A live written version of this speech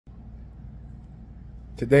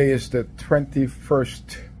Today is the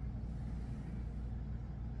 21st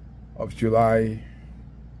of July,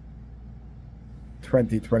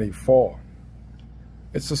 2024.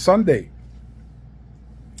 It's a Sunday.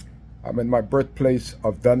 I'm in my birthplace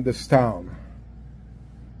of Dundas Town,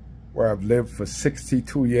 where I've lived for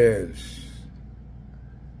 62 years.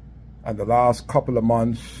 And the last couple of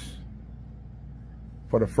months,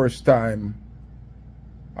 for the first time,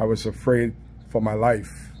 I was afraid for my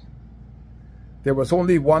life. There was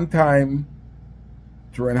only one time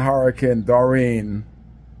during Hurricane Dorian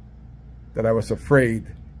that I was afraid,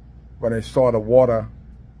 when I saw the water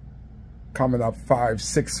coming up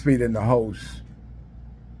 5-6 feet in the house.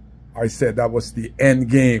 I said that was the end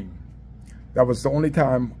game. That was the only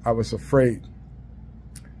time I was afraid.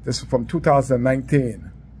 This is from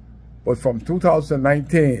 2019. But from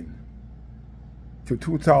 2019 to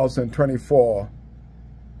 2024,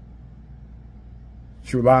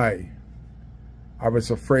 July, I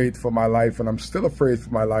was afraid for my life, and I'm still afraid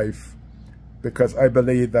for my life, because I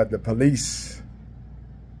believe that the police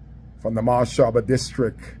from the Marsh Harbor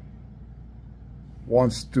District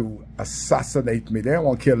wants to assassinate me. They don't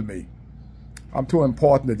want to kill me. I'm too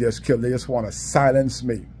important to just kill. They just want to silence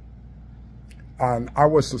me. And I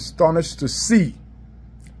was astonished to see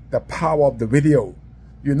the power of the video.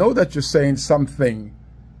 You know that you're saying something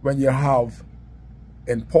when you have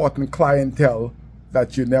important clientele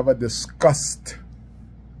that you never discussed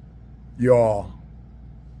your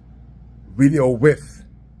video with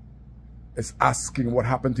is asking what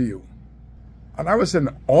happened to you. And I was in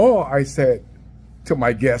awe. I said to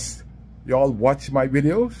my guests, y'all watch my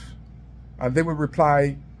videos? And they would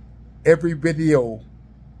reply, every video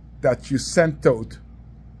that you sent out,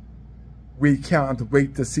 we can't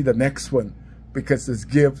wait to see the next one, because it's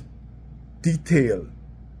give detail,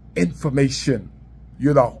 information.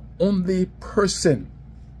 You're the only person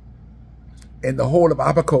in the whole of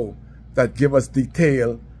Abaco that give us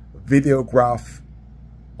detailed videograph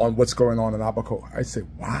on what's going on in Abaco. I say,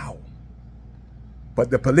 wow. But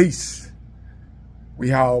the police, we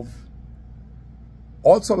have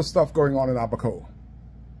all sort of stuff going on in Abaco,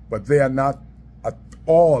 but they are not at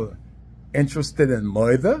all interested in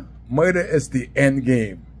murder. Murder is the end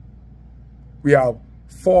game. We have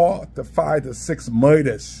 4 to 5 to 6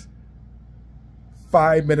 murders.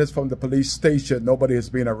 5 minutes from the police station, nobody has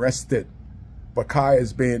been arrested. Bakai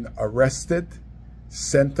is being arrested,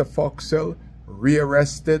 sent to Foxhill,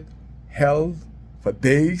 rearrested, held for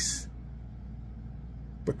days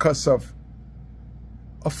because of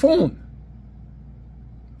a phone.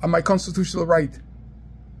 And my constitutional right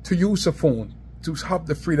to use a phone, to have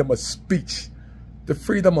the freedom of speech, the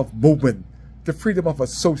freedom of movement, the freedom of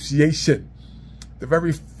association, the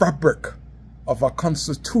very fabric of our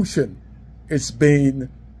Constitution is being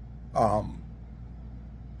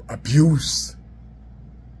abused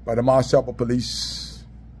by the Marsh Harbor Police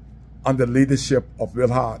under the leadership of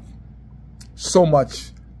Will Hart. So much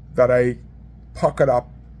that I packed up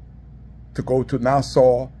to go to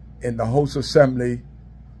Nassau in the House Assembly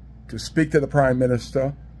to speak to the Prime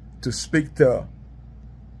Minister, to speak to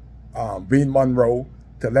Veen Monroe,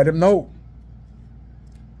 to let him know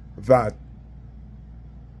that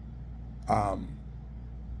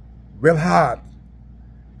Will Hart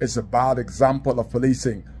is a bad example of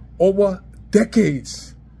policing. Over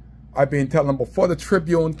decades, I've been telling them, before the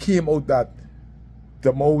Tribune came out, that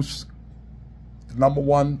the number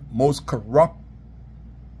one most corrupt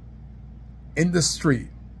industry,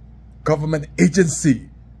 government agency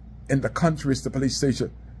in the country is the police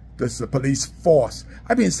station. This is the police force.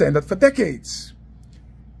 I've been saying that for decades,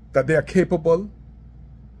 that they are capable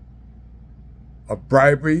of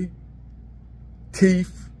bribery,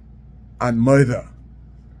 thief, and murder.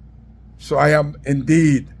 So I am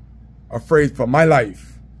indeed afraid for my life,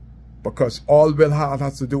 because all Will Hart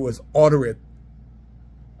has to do is order it,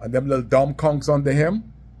 and them little dumb conks under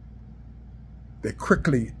him, they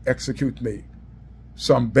quickly execute me.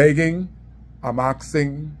 So I'm begging, I'm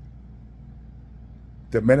asking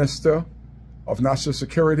the Minister of National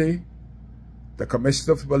Security, the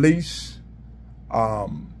Commissioner of Police,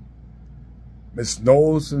 Ms.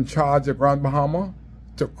 Knowles in charge of Grand Bahama,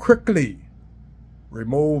 to quickly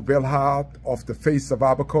remove Will Hart off the face of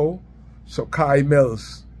Abaco, so Kai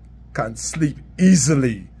Mills can sleep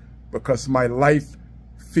easily, because my life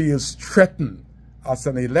feels threatened. As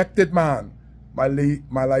an elected man, my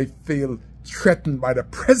life feels threatened by the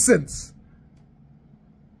presence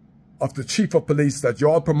of the Chief of Police that you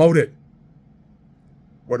all promoted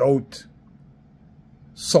without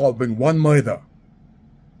solving one murder.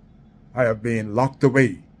 I have been locked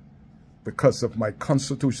away because of my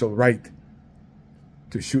constitutional right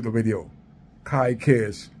to shoot a video. Kai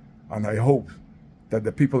cares, and I hope that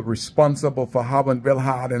the people responsible for having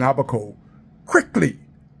Wilhard in Abaco quickly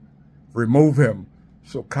remove him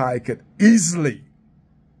so Kai could easily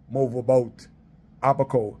move about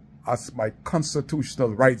Abaco as my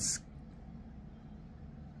constitutional rights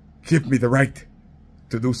give me the right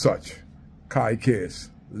to do such. Kai case,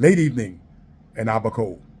 late evening in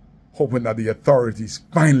Abaco, hoping that the authorities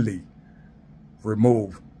finally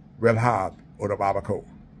remove Wilhard out of Abaco.